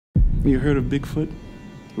You heard of Bigfoot?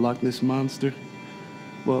 Loch Ness Monster?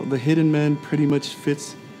 Well, the hidden man pretty much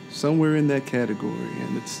fits somewhere in that category,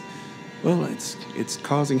 and it's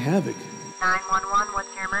causing havoc. 911,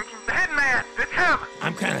 what's your emergency? The hidden man! It's him!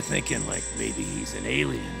 I'm kind of thinking like maybe he's an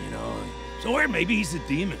alien, you know? Or maybe he's a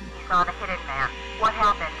demon. You saw the hidden man. What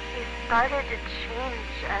happened? He started to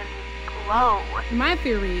change and glow. My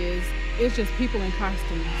theory is it's just people in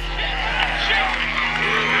costumes.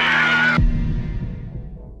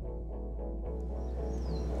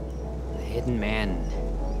 The hidden man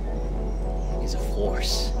is a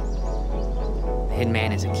force. The hidden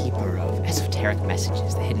man is a keeper of esoteric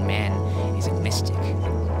messages. The hidden man is a mystic.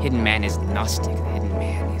 The hidden man is Gnostic. The hidden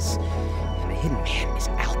man is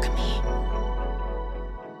alchemy.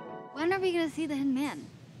 When are we gonna see the hidden man?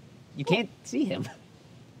 You can't see him.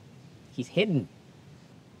 He's hidden.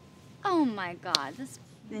 Oh my god, this is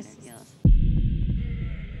ridiculous.